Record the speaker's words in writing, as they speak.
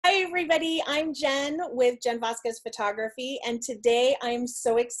Hi everybody, I'm Jen with Vazquez Photography, and today I'm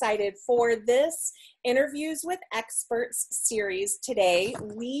so excited for this Interviews with Experts series. Today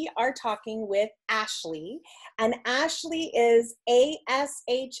we are talking with Ashleigh, and Ashleigh is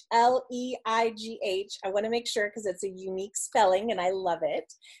Ashleigh. I want to make sure because it's a unique spelling and I love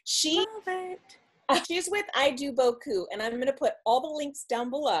it. She's with I Do Beaucoup, and I'm going to put all the links down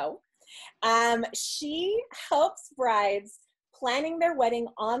below. She helps brides planning their wedding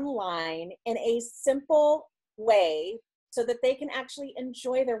online in a simple way so that they can actually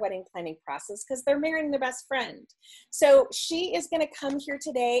enjoy their wedding planning process because they're marrying their best friend. So she is going to come here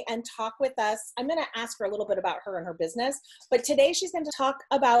today and talk with us. I'm going to ask her a little bit about her and her business, but today she's going to talk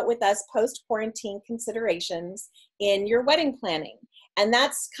about with us post-quarantine considerations in your wedding planning. And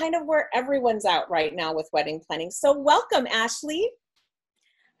that's kind of where everyone's at right now with wedding planning. So welcome, Ashleigh.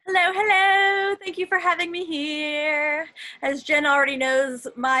 Hello, hello. Thank you for having me here. As Jen already knows,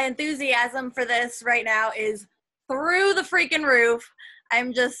 my enthusiasm for this right now is through the freaking roof.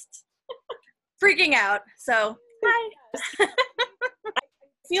 I'm just freaking out. So, hi.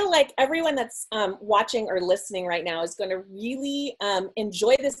 I feel like everyone that's watching or listening right now is going to really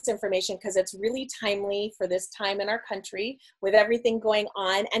enjoy this information because it's really timely for this time in our country with everything going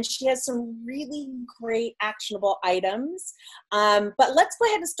on. And she has some really great actionable items. But let's go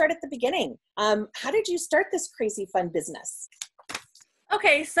ahead and start at the beginning. How did you start this crazy fun business?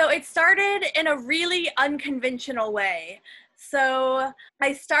 Okay, so it started in a really unconventional way. So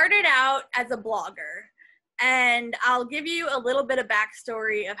I started out as a blogger. And I'll give you a little bit of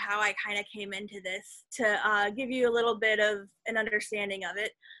backstory of how I kind of came into this to give you a little bit of an understanding of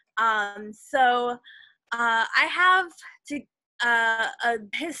it. I have a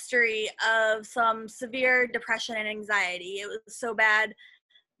history of some severe depression and anxiety. It was so bad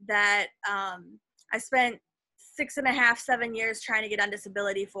that I spent 6.5, 7 years trying to get on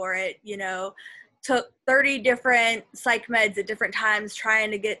disability for it, took 30 different psych meds at different times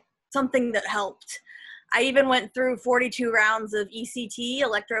trying to get something that helped. I even went through 42 rounds of ECT,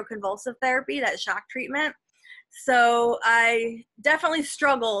 electroconvulsive therapy, that shock treatment. So I definitely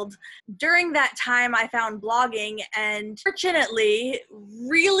struggled. During that time, I found blogging, and fortunately,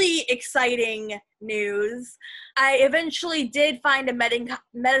 really exciting news. I eventually did find a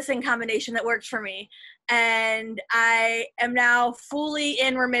medicine combination that worked for me. And I am now fully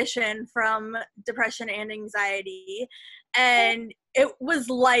in remission from depression and anxiety. And it was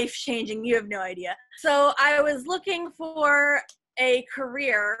life-changing. You have no idea. So I was looking for a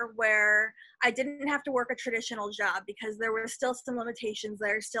career where I didn't have to work a traditional job because there were still some limitations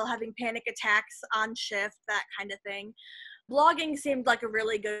there, still having panic attacks on shift, that kind of thing. Blogging seemed like a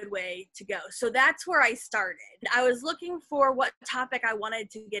really good way to go. So that's where I started. I was looking for what topic I wanted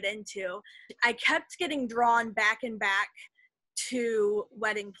to get into. I kept getting drawn back and back to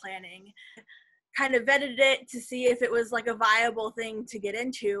wedding planning. Kind of vetted it to see if it was like a viable thing to get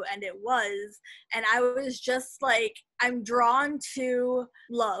into, and it was. And I was just like, I'm drawn to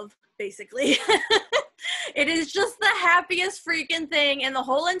love, basically. It is just the happiest freaking thing in the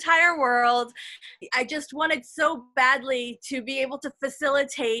whole entire world. I just wanted so badly to be able to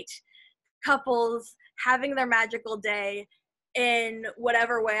facilitate couples having their magical day in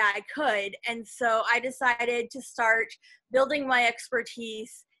whatever way I could. And so I decided to start building my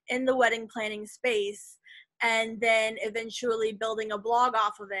expertise in the wedding planning space, and then eventually building a blog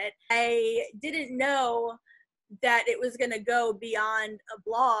off of it. I didn't know that it was going to go beyond a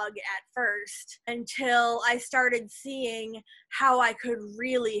blog at first until I started seeing how I could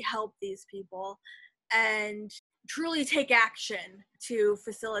really help these people and truly take action to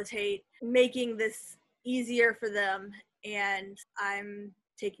facilitate making this easier for them. And I'm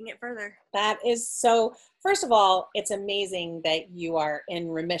taking it further. That is so, first of all, it's amazing that you are in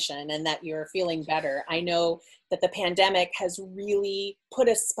remission and that you're feeling better. I know that the pandemic has really put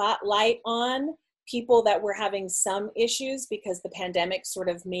a spotlight on people that were having some issues because the pandemic sort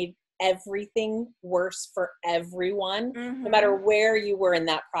of made everything worse for everyone, no matter where you were in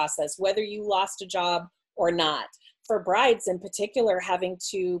that process, whether you lost a job or not. For brides in particular, having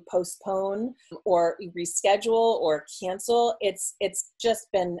to postpone or reschedule or cancel, it's just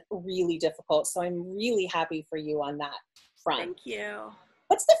been really difficult. So I'm really happy for you on that front. Thank you.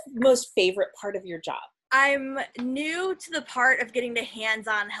 What's the most favorite part of your job? I'm new to the part of getting to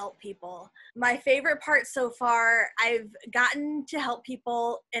hands-on help people. My favorite part so far, I've gotten to help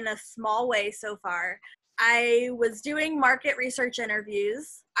people in a small way so far. I was doing market research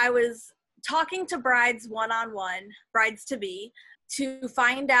interviews. I was talking to brides one-on-one, brides-to-be, to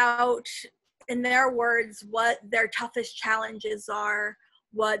find out, in their words, what their toughest challenges are,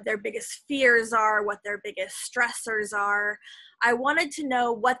 what their biggest fears are, what their biggest stressors are. I wanted to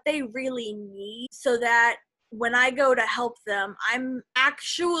know what they really need so that when I go to help them, I'm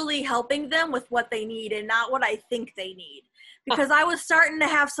actually helping them with what they need and not what I think they need. Because I was starting to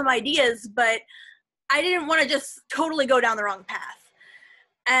have some ideas, but I didn't want to just totally go down the wrong path.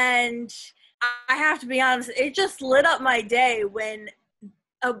 And I have to be honest, it just lit up my day when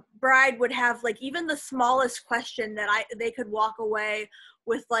a bride would have like even the smallest question that they could walk away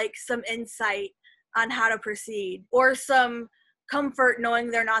with like some insight on how to proceed or some comfort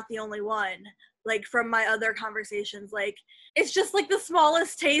knowing they're not the only one. Like from my other conversations, like it's just like the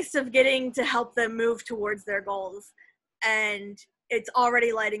smallest taste of getting to help them move towards their goals. And it's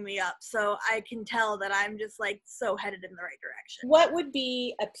already lighting me up. So I can tell that I'm just like so headed in the right direction. What would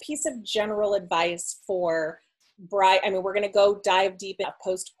be a piece of general advice for bride? I mean, we're going to go dive deep into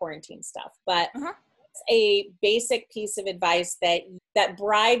post-quarantine stuff, but it's a basic piece of advice that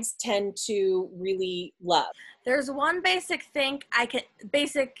brides tend to really love. There's one basic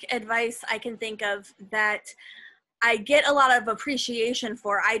advice I can think of that I get a lot of appreciation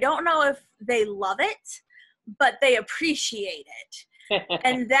for. I don't know if they love it, but they appreciate it.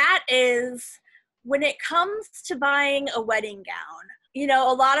 And that is when it comes to buying a wedding gown. You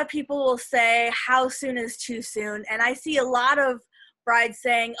know, a lot of people will say, how soon is too soon? And I see a lot of brides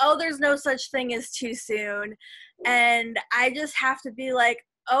saying, oh, there's no such thing as too soon. And I just have to be like,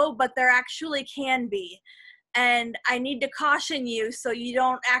 oh, but there actually can be. And I need to caution you so you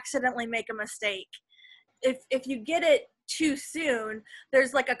don't accidentally make a mistake. If you get it too soon,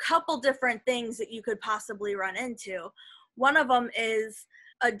 there's like a couple different things that you could possibly run into. One of them is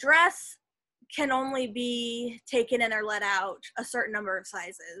a dress can only be taken in or let out a certain number of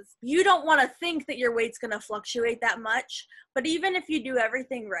sizes. You don't want to think that your weight's going to fluctuate that much, but even if you do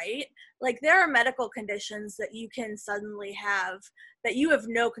everything right, like there are medical conditions that you can suddenly have that you have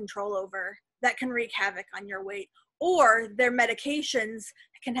no control over that can wreak havoc on your weight, or their medications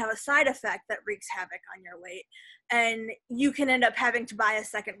can have a side effect that wreaks havoc on your weight, and you can end up having to buy a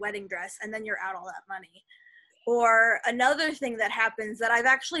second wedding dress and then you're out all that money. Or another thing that happens that I've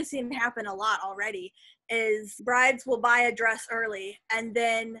actually seen happen a lot already is brides will buy a dress early and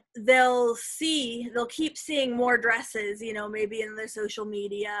then they'll keep seeing more dresses, you know, maybe in their social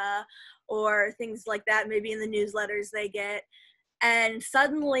media or things like that, maybe in the newsletters they get. And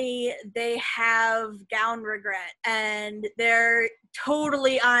suddenly they have gown regret and they're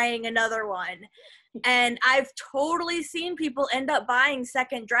totally eyeing another one. And I've totally seen people end up buying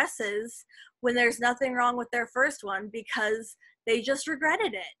second dresses when there's nothing wrong with their first one because they just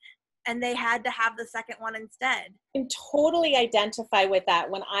regretted it and they had to have the second one instead. I can totally identify with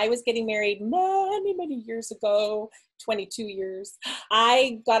that. When I was getting married many, many years ago, 22 years,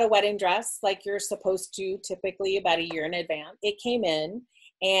 I got a wedding dress like you're supposed to, typically about a year in advance. It came in,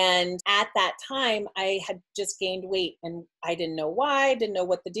 and at that time I had just gained weight and I didn't know why, didn't know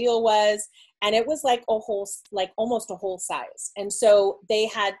what the deal was. And it was like almost a whole size. And so they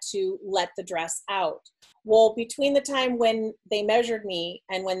had to let the dress out. Well, between the time when they measured me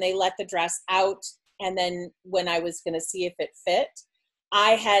and when they let the dress out, and then when I was going to see if it fit,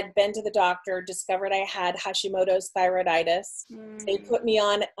 I had been to the doctor, discovered I had Hashimoto's thyroiditis. They put me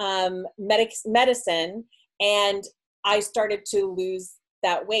on medicine, and I started to lose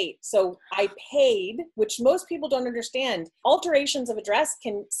that weight. So I paid, which most people don't understand. Alterations of a dress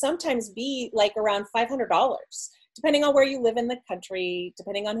can sometimes be like around $500, depending on where you live in the country,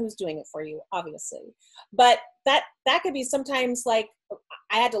 depending on who's doing it for you, obviously. But that could be sometimes like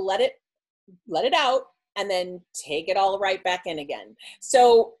I had to let it out and then take it all right back in again.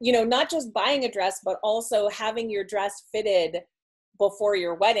 So, you know, not just buying a dress, but also having your dress fitted before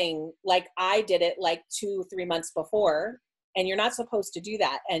your wedding. Like I did it like 2-3 months before, and you're not supposed to do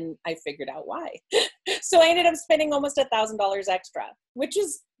that. And I figured out why. So I ended up spending almost $1,000 extra, which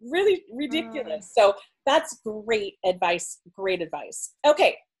is really ridiculous. So that's great advice. Great advice.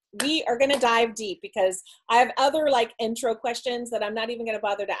 Okay. We are going to dive deep because I have other like intro questions that I'm not even going to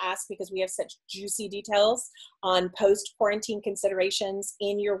bother to ask because we have such juicy details on post-quarantine considerations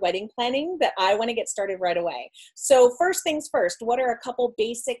in your wedding planning that I want to get started right away. So first things first, what are a couple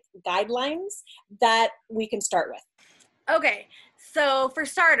basic guidelines that we can start with? Okay, so for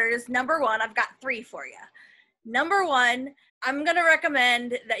starters, number one, I've got 3 for you. Number one, I'm going to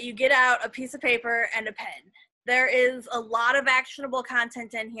recommend that you get out a piece of paper and a pen. There is a lot of actionable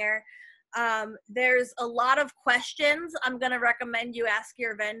content in here. There's a lot of questions I'm going to recommend you ask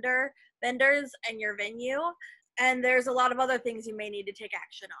your vendors and your venue. And there's a lot of other things you may need to take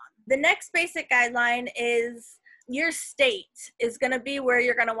action on. The next basic guideline is your state is going to be where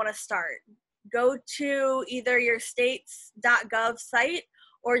you're going to want to start. Go to either your states.gov site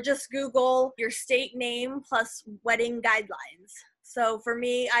or just Google your state name plus wedding guidelines. So for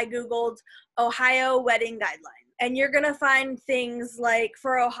me, I Googled Ohio wedding guidelines. And you're going to find things like,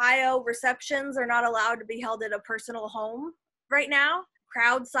 for Ohio, receptions are not allowed to be held at a personal home right now.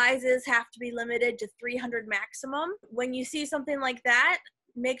 Crowd sizes have to be limited to 300 maximum. When you see something like that,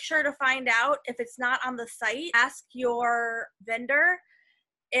 make sure to find out if it's not on the site. Ask your vendor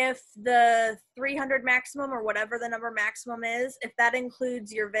if the 300 maximum, or whatever the number maximum is, if that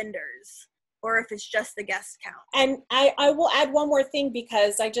includes your vendors, or if it's just the guest count. And I will add one more thing,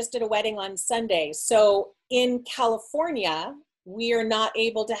 because I just did a wedding on Sunday. So in California, we are not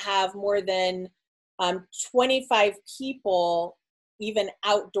able to have more than 25 people, even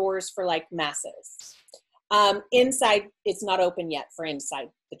outdoors for like masses. Inside, it's not open yet for inside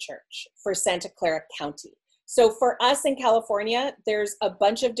the church for Santa Clara County. So for us in California, there's a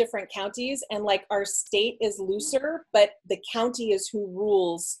bunch of different counties, and like our state is looser, but the county is who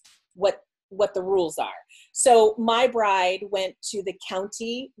rules what the rules are. So my bride went to the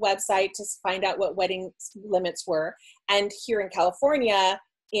county website to find out what wedding limits were. And here in California,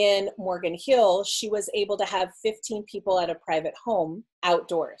 in Morgan Hill, she was able to have 15 people at a private home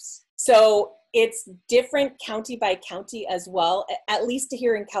outdoors. So it's different county by county as well, at least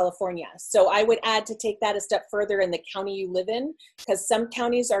here in California. So I would add to take that a step further in the county you live in, because some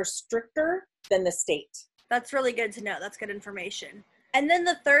counties are stricter than the state. That's really good to know. That's good information. And then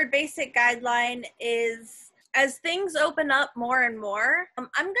the third basic guideline is, as things open up more and more, I'm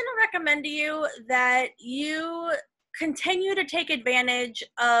going to recommend to you that you continue to take advantage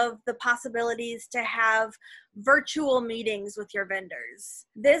of the possibilities to have virtual meetings with your vendors.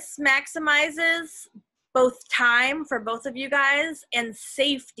 This maximizes both time for both of you guys and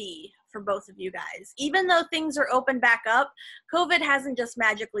safety for both of you guys. Even though things are open back up, COVID hasn't just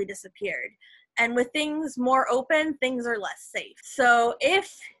magically disappeared. And with things more open, things are less safe. So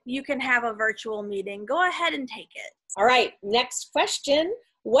if you can have a virtual meeting, go ahead and take it. All right, next question.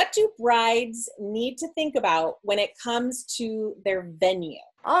 What do brides need to think about when it comes to their venue?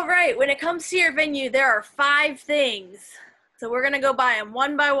 All right, when it comes to your venue, there are 5 things. So we're going to go by them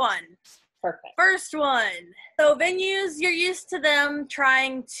one by one. Perfect. First one. So venues, you're used to them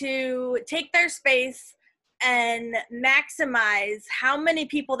trying to take their space and maximize how many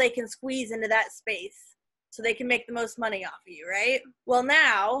people they can squeeze into that space so they can make the most money off of you, right? Well,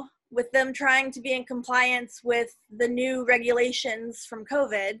 now, with them trying to be in compliance with the new regulations from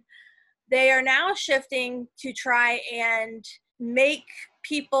COVID, they are now shifting to try and make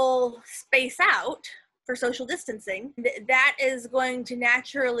people space out for social distancing. That is going to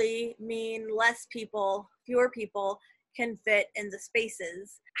naturally mean less people, fewer people can fit in the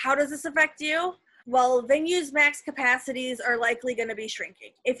spaces. How does this affect you? Well, venues' max capacities are likely going to be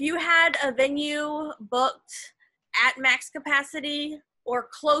shrinking. If you had a venue booked at max capacity or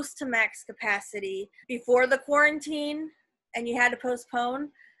close to max capacity before the quarantine and you had to postpone,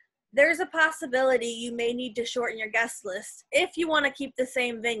 there's a possibility you may need to shorten your guest list if you want to keep the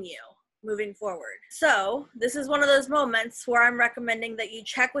same venue moving forward. So this is one of those moments where I'm recommending that you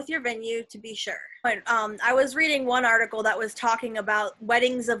check with your venue to be sure. I was reading one article that was talking about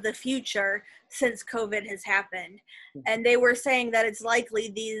weddings of the future since COVID has happened. And they were saying that it's likely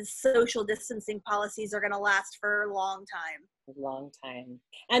these social distancing policies are going to last for a long time. A long time.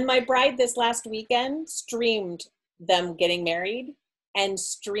 And my bride this last weekend streamed them getting married and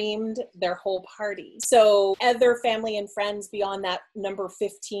streamed their whole party. So other family and friends beyond that number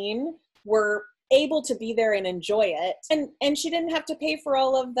 15 were able to be there and enjoy it. And she didn't have to pay for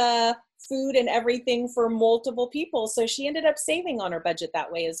all of the food and everything for multiple people. So she ended up saving on her budget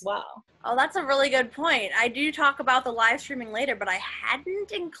that way as well. Oh, that's a really good point. I do talk about the live streaming later, but I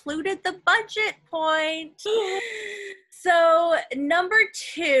hadn't included the budget point. So number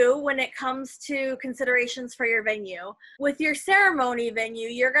 2, when it comes to considerations for your venue, with your ceremony venue,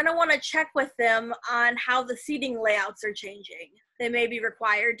 you're going to want to check with them on how the seating layouts are changing. They may be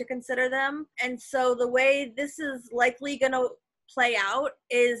required to consider them. And so the way this is likely going to play out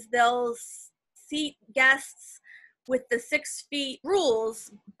is they'll seat guests with the 6 feet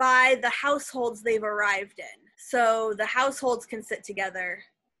rules by the households they've arrived in. So the households can sit together,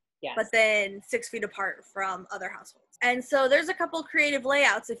 yes, but then 6 feet apart from other households. And so there's a couple creative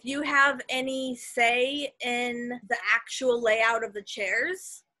layouts. If you have any say in the actual layout of the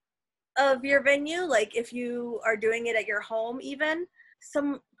chairs of your venue, like if you are doing it at your home even,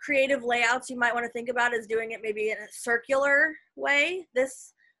 some creative layouts you might want to think about is doing it maybe in a circular way.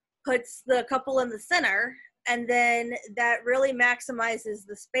 This puts the couple in the center, and then that really maximizes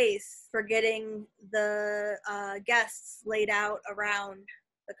the space for getting the guests laid out around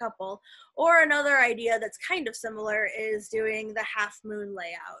the couple. Or another idea that's kind of similar is doing the half moon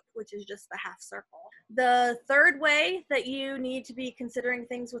layout, which is just the half circle. The third way that you need to be considering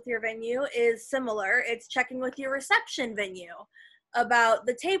things with your venue is similar. It's checking with your reception venue about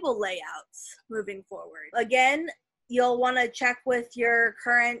the table layouts moving forward. Again, you'll want to check with your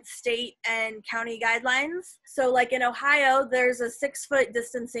current state and county guidelines. So like in Ohio, there's a 6-foot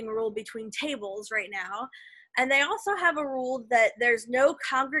distancing rule between tables right now. And they also have a rule that there's no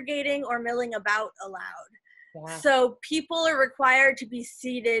congregating or milling about allowed. Yeah. So people are required to be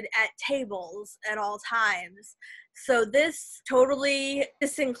seated at tables at all times. So this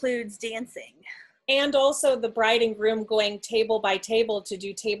includes dancing. And also the bride and groom going table by table to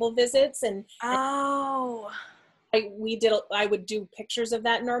do table visits. I would do pictures of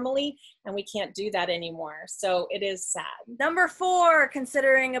that normally, and we can't do that anymore. So it is sad. Number 4,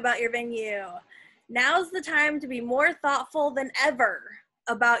 considering about your venue. Now's the time to be more thoughtful than ever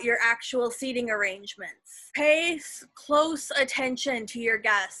about your actual seating arrangements. Pay close attention to your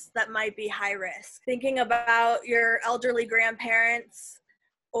guests that might be high risk. Thinking about your elderly grandparents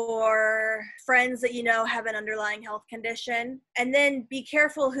or friends that you know have an underlying health condition, and then be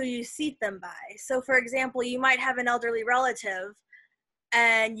careful who you seat them by. So for example, you might have an elderly relative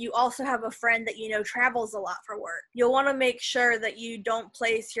and you also have a friend that you know travels a lot for work. You'll want to make sure that you don't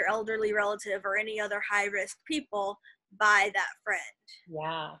place your elderly relative or any other high-risk people by that friend.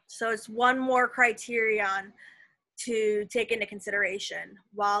 Yeah. So it's one more criterion to take into consideration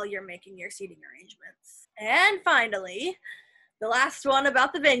while you're making your seating arrangements. And finally, the last one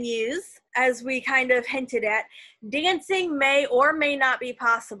about the venues, as we kind of hinted at, dancing may or may not be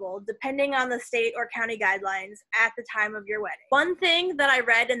possible depending on the state or county guidelines at the time of your wedding. One thing that I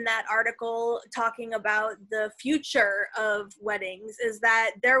read in that article talking about the future of weddings is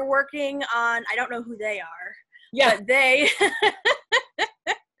that they're working on, I don't know who they are, but they...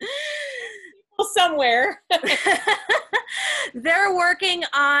 somewhere. They're working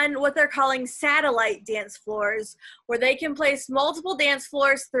on what they're calling satellite dance floors, where they can place multiple dance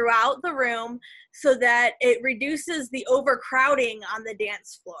floors throughout the room so that it reduces the overcrowding on the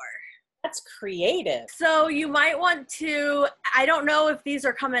dance floor. That's creative. So you might want to, I don't know if these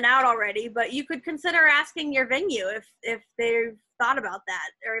are coming out already, but you could consider asking your venue if they've thought about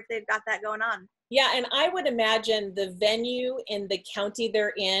that or if they've got that going on. Yeah, and I would imagine the venue in the county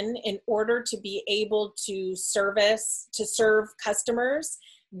they're in order to be able to serve customers,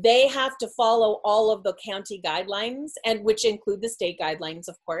 they have to follow all of the county guidelines, and which include the state guidelines,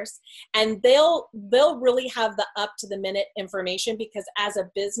 of course. And they'll really have the up to the minute information, because as a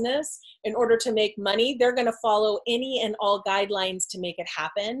business, in order to make money, they're going to follow any and all guidelines to make it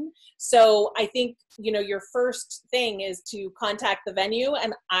happen. So I think, your first thing is to contact the venue,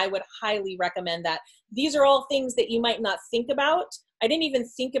 and I would highly recommend that. These are all things that you might not think about. I didn't even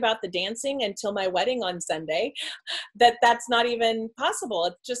think about the dancing until my wedding on Sunday, that's not even possible.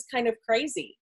 It's just kind of crazy.